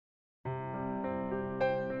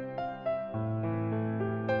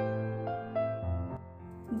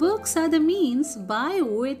Books are the means by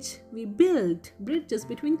which we build bridges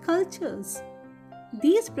between cultures.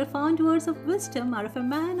 These profound words of wisdom are of a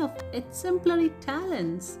man of exemplary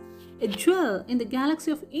talents, a jewel in the galaxy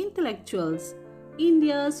of intellectuals,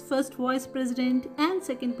 India's first Vice President and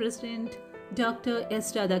second President, Dr.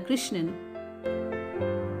 S. Radhakrishnan.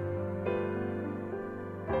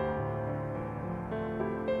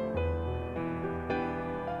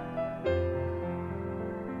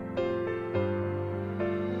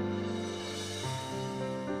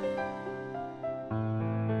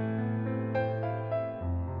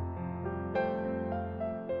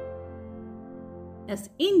 As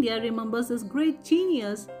India remembers this great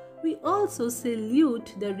genius, we also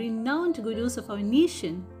salute the renowned gurus of our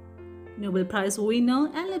nation. Nobel Prize winner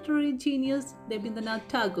and literary genius Rabindranath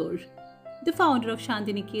Tagore, the founder of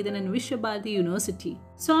Shantiniketan and Vishwabharati University.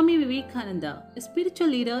 Swami Vivekananda, a spiritual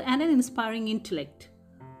leader and an inspiring intellect,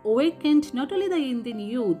 awakened not only the Indian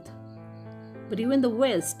youth, but even the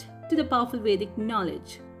West to the powerful Vedic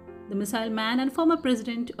knowledge. The missile man and former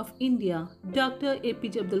President of India, Dr.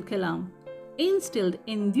 APJ Abdul Kalam, instilled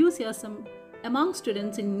enthusiasm among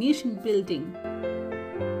students in nation building.